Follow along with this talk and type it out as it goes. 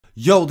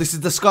Yo, this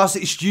is the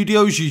Scarcity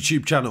Studios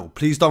YouTube channel.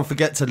 Please don't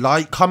forget to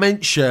like,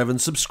 comment, share and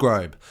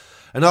subscribe.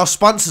 And our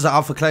sponsors at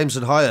Alpha Claims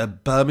and Hire,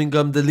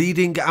 Birmingham, the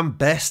leading and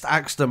best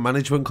accident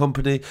management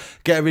company.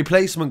 Get a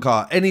replacement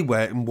car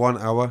anywhere in 1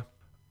 hour.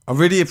 I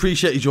really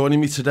appreciate you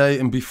joining me today,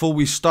 and before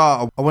we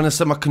start, I want to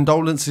send my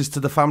condolences to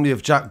the family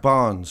of Jack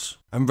Barnes,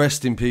 and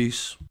rest in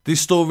peace.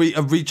 This story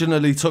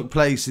originally took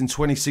place in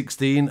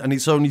 2016, and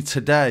it's only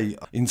today,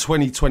 in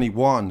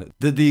 2021,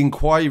 that the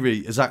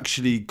inquiry has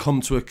actually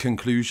come to a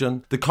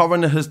conclusion. The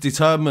coroner has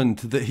determined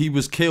that he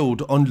was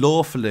killed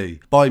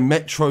unlawfully by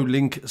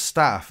Metrolink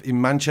staff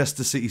in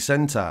Manchester city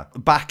centre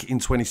back in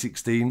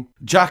 2016.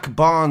 Jack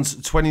Barnes,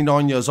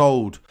 29 years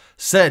old,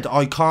 said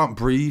 "I can't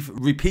breathe"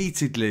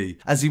 repeatedly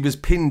as he was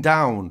pinned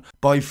down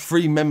by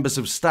 3 members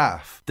of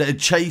staff that had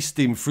chased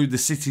him through the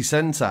city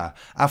centre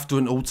after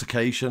an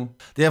altercation.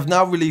 They have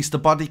now released the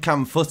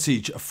Bodycam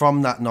footage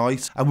from that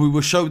night, and we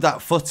will show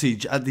that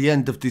footage at the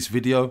end of this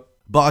video.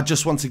 But I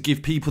just want to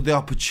give people the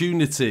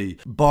opportunity,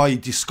 by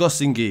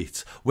discussing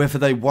it, whether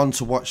they want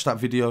to watch that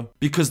video,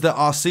 because there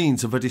are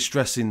scenes of a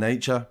distressing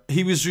nature.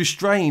 He was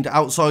restrained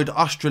outside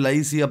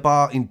Australasia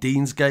bar in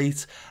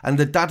Deansgate, and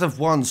the dad of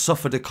one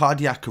suffered a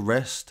cardiac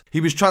arrest. He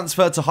was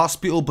transferred to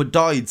hospital but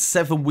died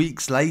 7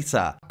 weeks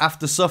later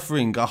after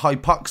suffering a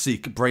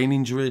hypoxic brain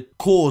injury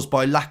caused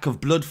by lack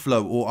of blood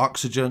flow or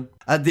oxygen.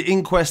 At the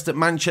inquest at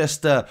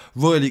Manchester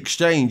Royal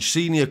Exchange,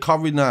 senior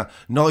coroner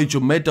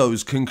Nigel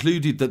Meadows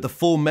concluded that the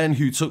 4 men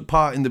who took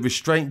part in the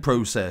restraint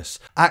process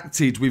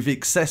acted with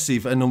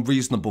excessive and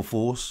unreasonable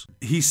force.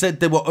 He said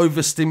they were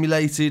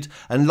overstimulated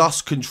and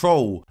lost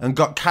control and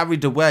got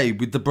carried away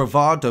with the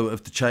bravado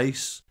of the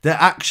chase. Their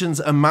actions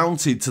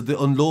amounted to the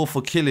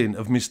unlawful killing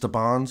of Mr.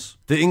 Barnes.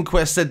 The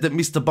inquest said that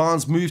Mr.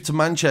 Barnes moved to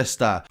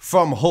Manchester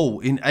from Hull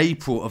in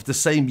April of the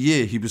same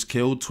year he was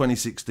killed,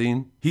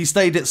 2016. He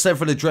stayed at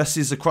several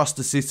addresses across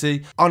the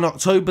city. On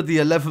October the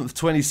 11th,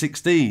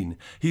 2016,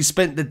 he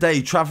spent the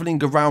day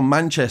travelling around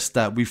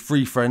Manchester with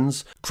 3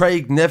 friends,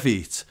 Craig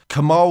Nevitt,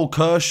 Kamal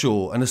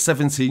Kershaw and a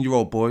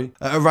 17-year-old boy.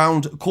 At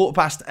around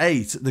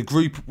 8:15, the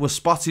group was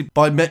spotted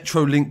by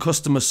Metrolink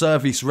customer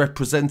service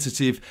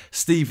representative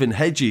Stephen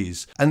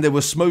Hedges, and they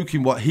were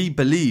smoking what he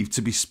believed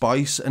to be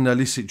spice, an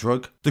illicit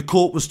drug. The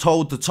court was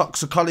told the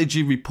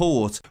toxicology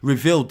report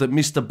revealed that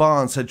Mr.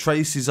 Barnes had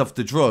traces of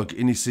the drug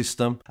in his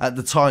system at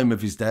the time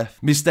of his death.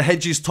 Mr.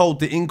 Hedges told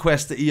the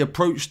inquest that he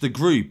approached the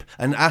group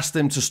and asked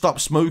them to stop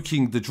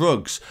smoking the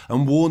drugs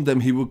and warned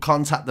them he would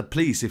contact the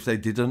police if they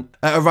didn't.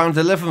 At around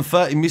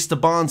 11:30, Mr.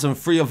 Barnes and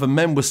 3 other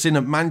men were seen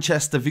at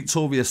Manchester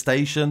Victoria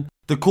Station.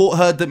 The court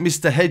heard that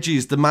Mr.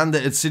 Hedges, the man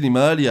that had seen him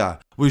earlier,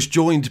 was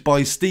joined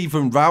by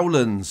Stephen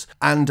Rowlands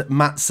and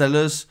Matt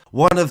Sellers,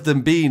 one of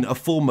them being a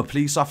former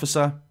police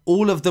officer.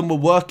 All of them were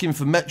working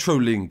for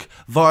Metrolink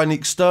via an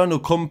external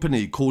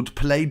company called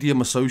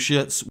Palladium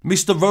Associates.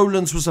 Mr.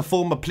 Rowlands was a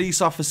former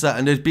police officer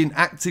and had been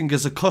acting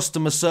as a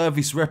customer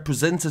service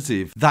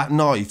representative that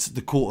night,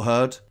 the court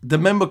heard. The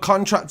men were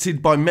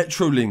contracted by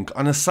Metrolink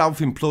on a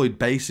self-employed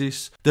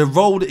basis. Their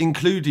role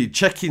included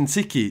checking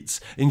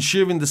tickets,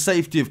 ensuring the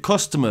safety of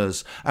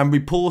customers and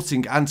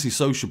reporting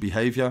antisocial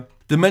behaviour.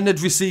 The men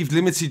had received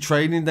limited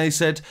training, they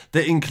said,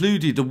 that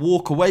included a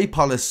walk-away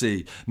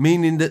policy,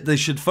 meaning that they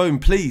should phone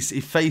police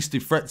if faced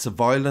with threats of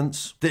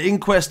violence. The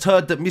inquest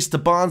heard that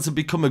Mr. Barnes had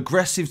become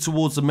aggressive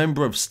towards a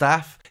member of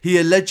staff. He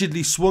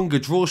allegedly swung a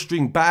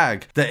drawstring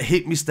bag that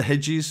hit Mr.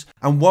 Hedges,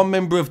 and one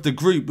member of the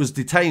group was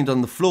detained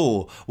on the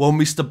floor while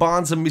Mr.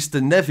 Barnes and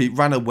Mr. Nevitt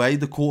ran away,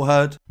 the court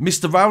heard.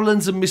 Mr.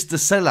 Rowlands and Mr.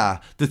 Seller,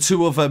 the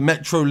 2 other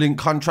Metrolink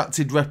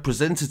contracted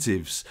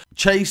representatives,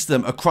 chased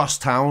them across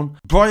town.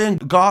 Brian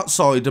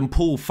Gartside and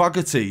Paul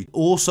Fogarty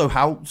also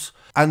helped,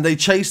 and they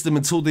chased them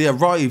until they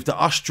arrived at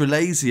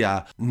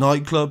Australasia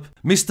nightclub.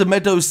 Mr.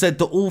 Meadows said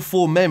that all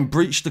 4 men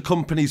breached the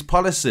company's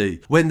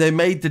policy when they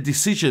made the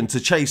decision to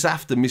chase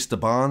after Mr.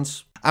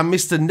 Barnes and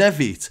Mr.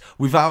 Nevitt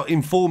without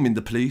informing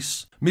the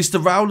police.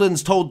 Mr.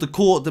 Rowlands told the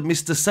court that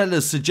Mr.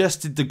 Sellers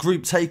suggested the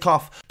group take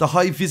off the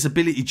high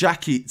visibility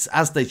jackets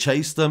as they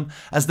chased them,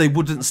 as they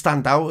wouldn't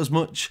stand out as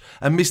much,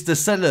 and Mr.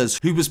 Sellers,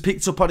 who was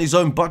picked up on his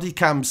own body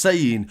cam,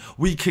 saying,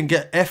 "We can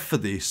get F for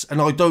this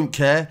and I don't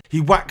care," he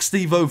whacked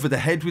Steve over the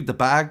head with the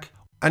bag.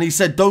 And he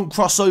said, "Don't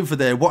cross over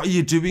there, what are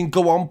you doing?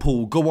 Go on,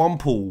 Paul, go on,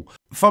 Paul."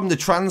 From the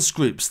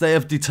transcripts, they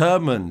have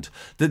determined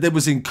that they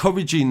was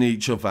encouraging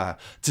each other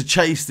to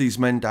chase these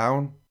men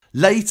down.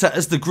 Later,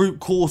 as the group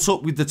caught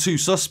up with the 2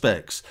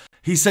 suspects,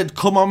 he said,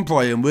 "Come on,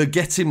 Brian, we'll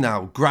get him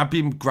now. Grab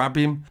him, grab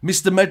him."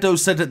 Mr.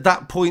 Meadows said at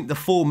that point the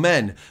 4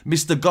 men,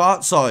 Mr.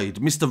 Gartside,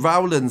 Mr.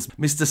 Rowlands,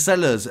 Mr.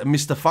 Sellers and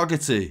Mr.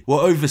 Fogarty, were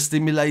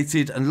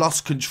overstimulated and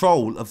lost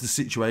control of the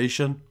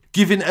situation.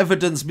 Giving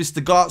evidence,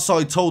 Mr.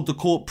 Gartside told the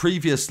court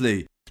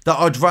previously that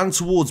I'd ran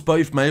towards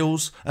both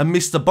males, and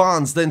Mr.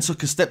 Barnes then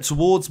took a step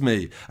towards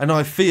me and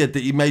I feared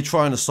that he may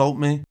try and assault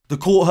me. The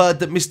court heard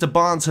that Mr.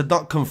 Barnes had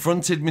not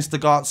confronted Mr.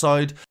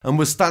 Gartside and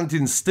was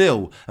standing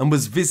still and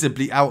was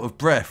visibly out of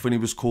breath when he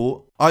was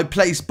caught. I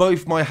placed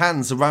both my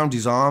hands around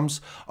his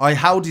arms. I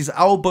held his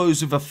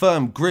elbows with a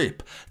firm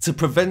grip to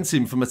prevent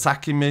him from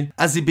attacking me.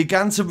 As he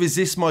began to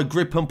resist my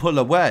grip and pull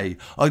away,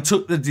 I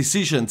took the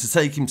decision to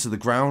take him to the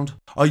ground.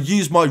 I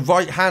used my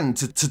right hand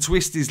to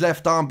twist his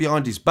left arm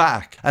behind his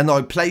back and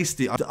I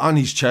placed it on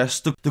his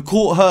chest. The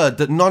court heard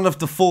that none of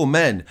the 4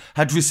 men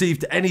had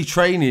received any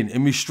training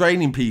in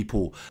restraining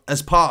people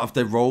as part of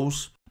their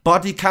roles.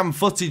 Bodycam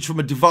footage from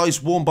a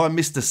device worn by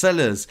Mr.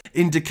 Sellers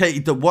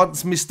indicated that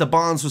once Mr.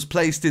 Barnes was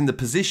placed in the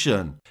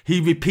position,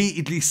 he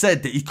repeatedly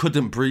said that he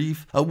couldn't breathe.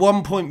 At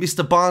one point,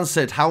 Mr. Barnes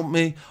said, "Help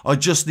me, I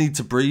just need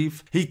to breathe."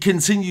 He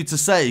continued to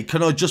say,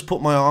 "Can I just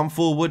put my arm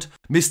forward?"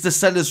 Mr.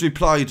 Sellers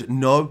replied,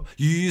 "No,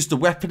 you used a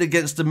weapon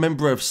against a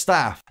member of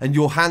staff and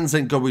your hands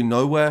ain't going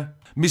nowhere."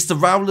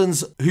 Mr.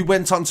 Rowlands, who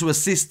went on to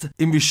assist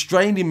in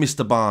restraining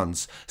Mr.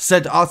 Barnes,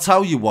 said, "I'll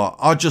tell you what,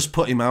 I'll just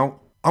put him out.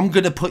 I'm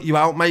going to put you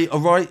out, mate,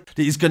 alright?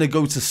 That he's going to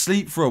go to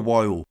sleep for a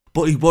while,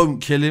 but he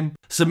won't kill him."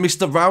 So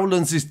Mr.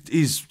 Rowlands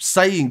is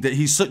saying that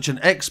he's such an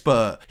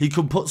expert, he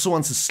can put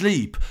someone to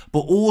sleep, but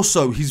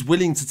also he's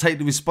willing to take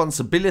the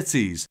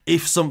responsibilities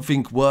if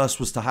something worse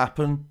was to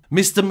happen.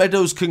 Mr.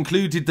 Meadows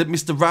concluded that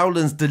Mr.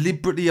 Rowlands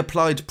deliberately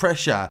applied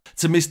pressure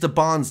to Mr.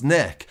 Barnes'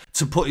 neck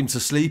to put him to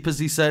sleep, as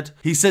he said.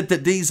 He said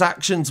that these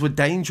actions were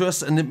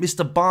dangerous and that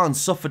Mr. Barnes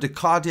suffered a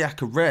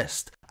cardiac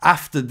arrest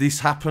after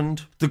this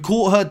happened. The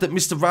court heard that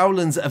Mr.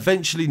 Rowlands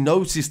eventually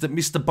noticed that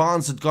Mr.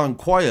 Barnes had gone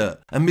quiet,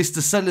 and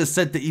Mr. Sellers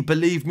said that he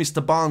believed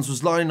Mr. Barnes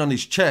was lying on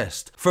his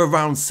chest for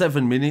around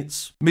 7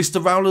 minutes.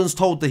 Mr. Rowlands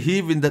told the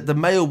hearing that the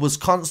male was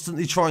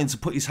constantly trying to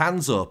put his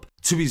hands up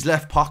to his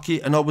left pocket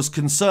and I was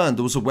concerned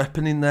there was a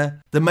weapon in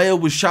there. The male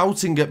was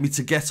shouting at me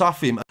to get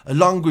off him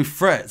along with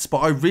threats, but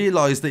I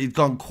realised that he'd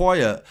gone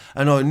quiet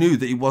and I knew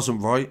that he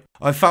wasn't right.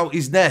 I felt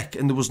his neck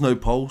and there was no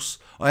pulse.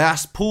 I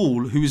asked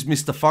Paul, who is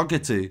Mr.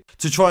 Fogarty,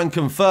 to try and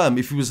confirm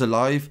if he was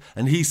alive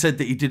and he said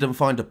that he didn't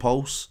find a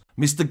pulse.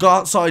 Mr.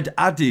 Gartside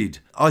added,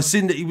 "I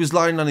seen that he was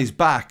lying on his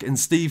back and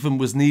Stephen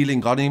was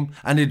kneeling on him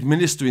and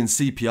administering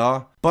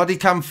CPR."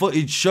 Bodycam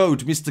footage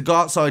showed Mr.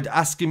 Gartside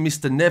asking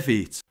Mr.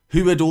 Nevitt,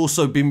 who had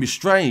also been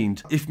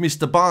restrained, if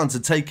Mr. Barnes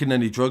had taken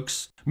any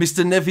drugs.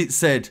 Mr. Nevitt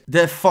said,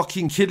 "They're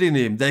fucking killing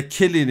him, they're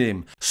killing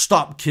him,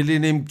 stop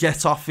killing him,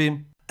 get off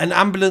him." An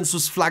ambulance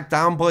was flagged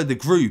down by the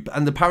group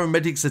and the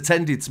paramedics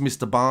attended to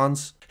Mr.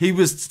 Barnes. He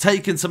was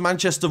taken to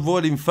Manchester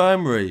Royal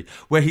Infirmary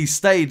where he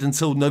stayed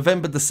until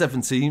November the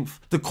 17th.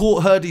 The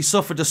court heard he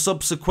suffered a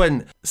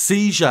subsequent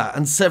seizure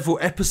and several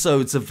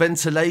episodes of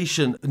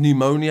ventilation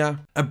pneumonia.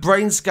 A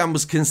brain scan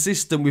was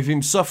consistent with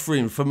him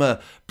suffering from a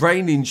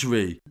brain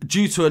injury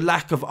due to a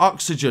lack of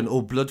oxygen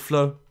or blood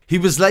flow. He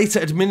was later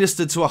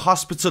administered to a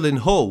hospital in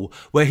Hull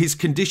where his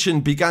condition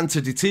began to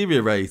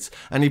deteriorate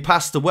and he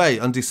passed away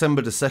on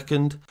December the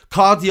 2nd.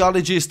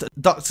 Cardiologist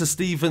Dr.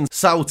 Stephen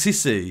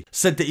Saltisi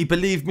said that he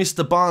believed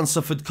Mr. Barnes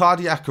suffered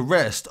cardiac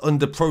arrest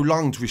under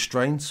prolonged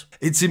restraint.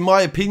 It's in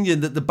my opinion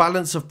that the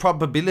balance of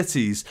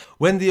probabilities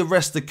when the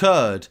arrest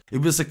occurred,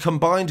 it was a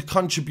combined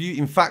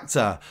contributing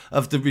factor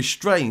of the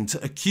restraint,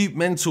 acute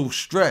mental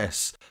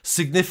stress,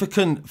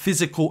 significant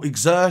physical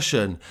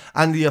exertion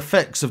and the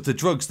effects of the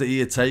drugs that he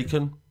had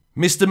taken.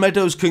 Mr.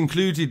 Meadows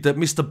concluded that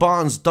Mr.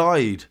 Barnes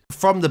died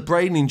from the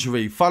brain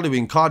injury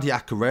following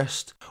cardiac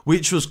arrest,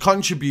 which was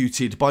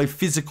contributed by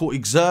physical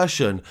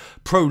exertion,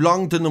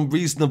 prolonged and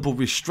unreasonable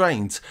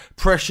restraint,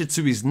 pressure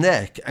to his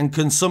neck and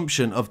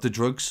consumption of the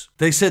drugs.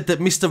 They said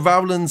that Mr.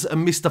 Rowlands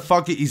and Mr.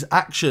 Fogarty's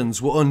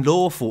actions were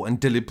unlawful and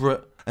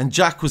deliberate, and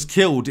Jack was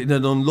killed in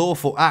an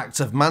unlawful act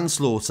of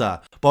manslaughter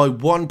by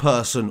one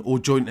person or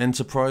joint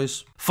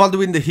enterprise.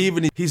 Following the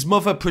hearing, his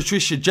mother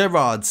Patricia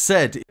Gerard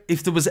said,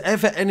 "If there was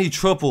ever any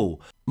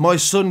trouble, my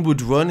son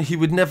would run, he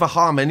would never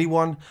harm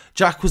anyone.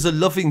 Jack was a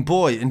loving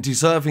boy and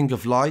deserving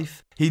of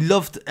life. He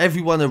loved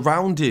everyone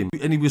around him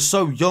and he was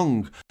so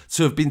young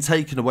to have been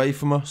taken away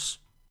from us."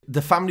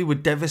 The family were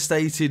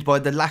devastated by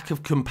the lack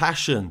of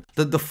compassion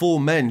that the 4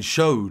 men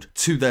showed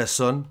to their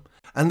son.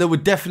 And there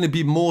would definitely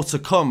be more to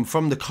come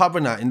from the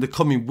coroner in the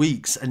coming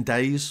weeks and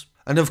days.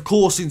 And of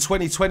course in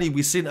 2020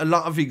 we've seen a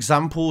lot of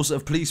examples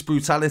of police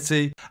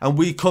brutality, and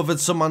we covered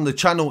some on the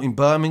channel in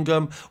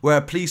Birmingham where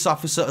a police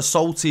officer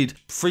assaulted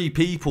 3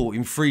 people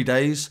in 3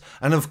 days,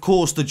 and of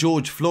course the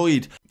George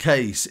Floyd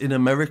case in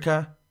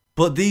America.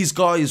 But these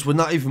guys were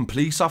not even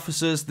police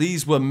officers,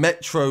 these were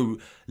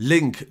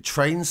Metrolink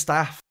train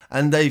staff,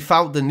 and they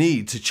felt the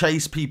need to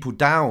chase people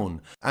down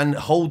and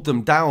hold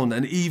them down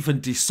and even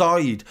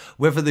decide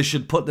whether they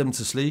should put them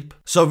to sleep.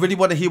 So I really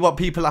want to hear what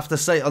people have to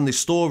say on this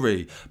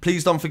story.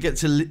 Please don't forget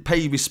to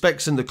pay your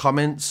respects in the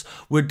comments.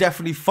 We'll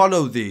definitely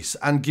follow this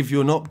and give you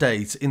an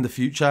update in the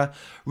future.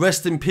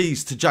 Rest in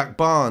peace to Jack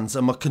Barnes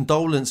and my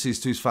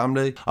condolences to his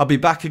family. I'll be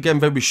back again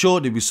very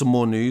shortly with some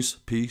more news.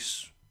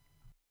 Peace.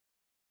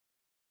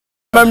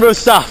 Member of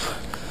staff.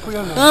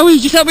 Oh, will you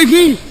just help me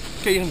breathe?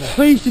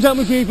 Please, just help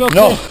me breathe. Okay.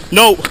 No,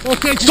 no.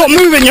 Okay, stop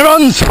moving your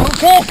hands.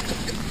 Okay.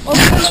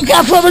 Okay, look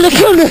careful, have a look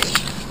on this.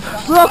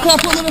 Bro, can I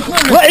put him in the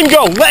front? Let him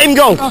go, let him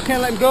go. Okay,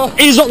 let him go.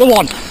 He's not the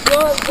one.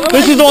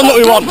 This is the one that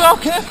we want.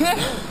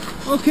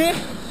 Okay.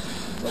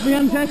 Put my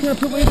hand there, can I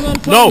put my other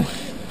hand No. forward?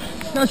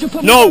 Can I just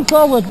put my No. hand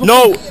forward?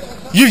 No.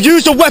 You've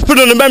used a weapon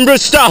on a member of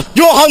staff.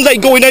 Your hand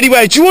ain't going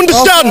anywhere. Do you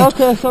understand?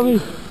 Okay,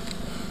 sorry.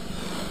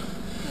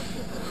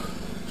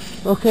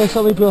 Okay,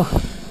 sorry, bro.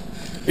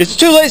 It's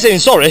too late saying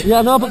sorry.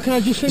 Yeah, no, but can I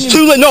just finish? It's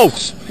too late. No.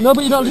 No,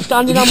 but you're not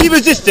understanding. You keep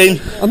resisting.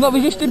 I'm not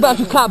resisting, but I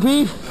just can't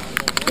breathe.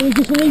 Can you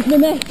just release my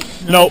neck?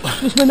 No.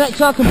 Just my neck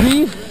so I can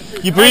breathe.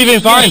 You're breathing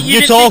fine.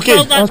 You're talking.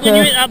 You didn't when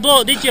you hit that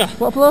bloke, did you?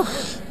 What bloke?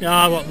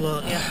 Yeah, what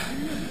bloke, yeah.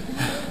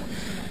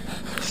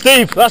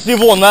 Steve, that's the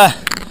other one there.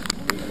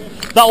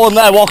 That one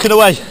there, walking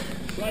away.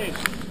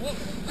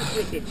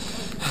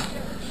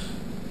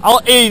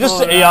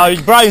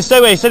 Brian, stay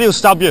away. He said he'll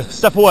stab you.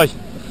 Step away.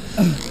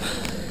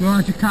 Bro,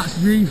 I just can't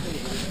breathe.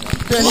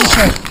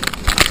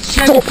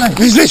 Stop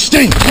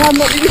resisting. I'm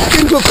not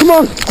resisting, bro. Come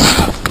on.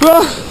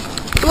 Bro,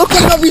 look,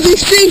 I'm not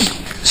resisting.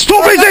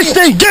 Stop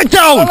resisting. Get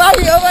down. Alright,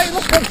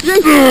 look, I'm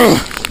free.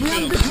 My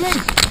hand is free.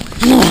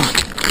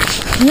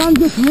 My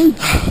hand is free.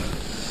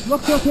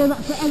 Look, okay,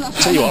 that's it.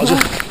 Tell you what,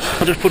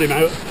 I'll just put him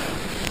out.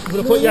 I'm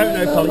going to put you out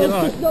now, pal, you're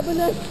right. Stop my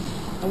neck.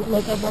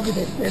 Look, I'm not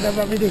resisting. I'm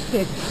not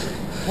resisting.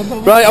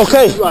 Right,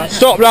 okay. Right.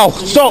 Stop now.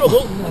 Stop.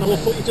 And I will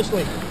put you to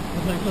sleep.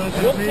 I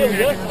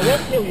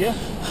won't kill you,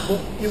 but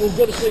you will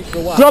go to sleep for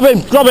a while. Grab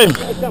him, grab him.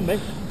 Stand me.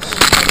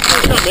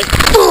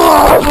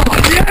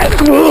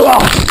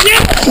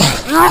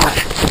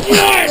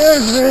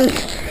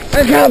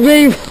 I can't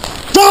breathe.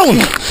 Down!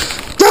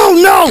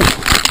 Down now!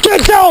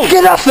 Get down!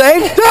 Get off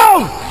me!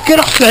 Down! Get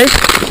off me!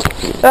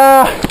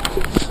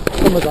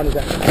 Oh my god, is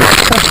that?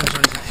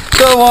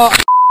 So what?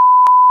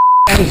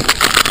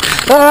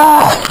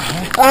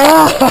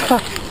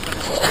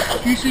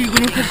 You say you're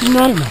going to put him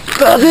down?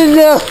 I didn't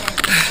know.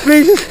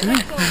 Please.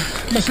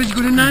 You said you're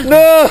going to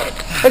No!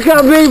 I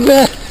can't breathe,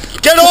 man.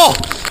 Get off!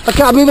 I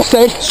can't breathe, I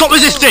said. Stop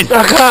resisting!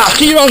 I can't.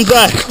 Keep your hands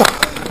there.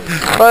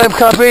 I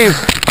can't breathe.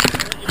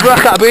 Bro, I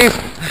can't breathe.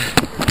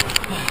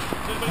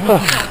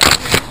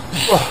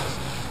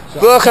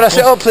 Bro, can I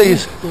sit up,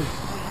 please?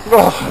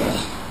 Bro,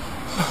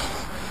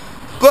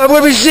 I'm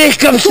going to be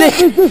sick. I'm sick.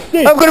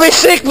 I'm going to be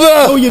sick,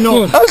 bro. No, you're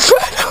not. I'm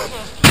trying.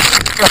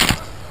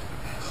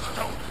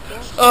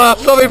 Oh,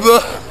 sorry, bro.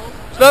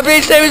 Not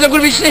being serious, I'm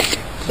going to be sick.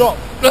 Stop.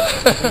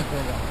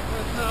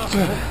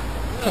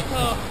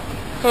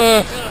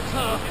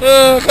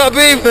 I can't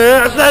breathe,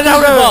 man.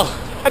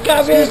 I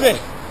can't breathe.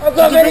 I've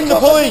got Bring the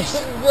police.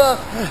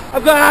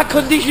 I've got heart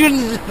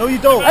conditions. No, you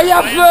don't. I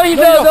have, bro. You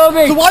don't know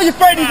me. So why are you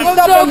threatening to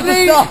stab them to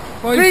stop?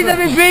 Please let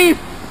me breathe.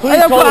 I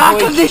have call got the heart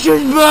police.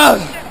 conditions, bro.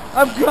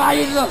 I'm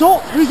crying.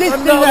 Stop resisting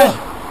I'm not. there.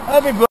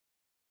 Help me, bro.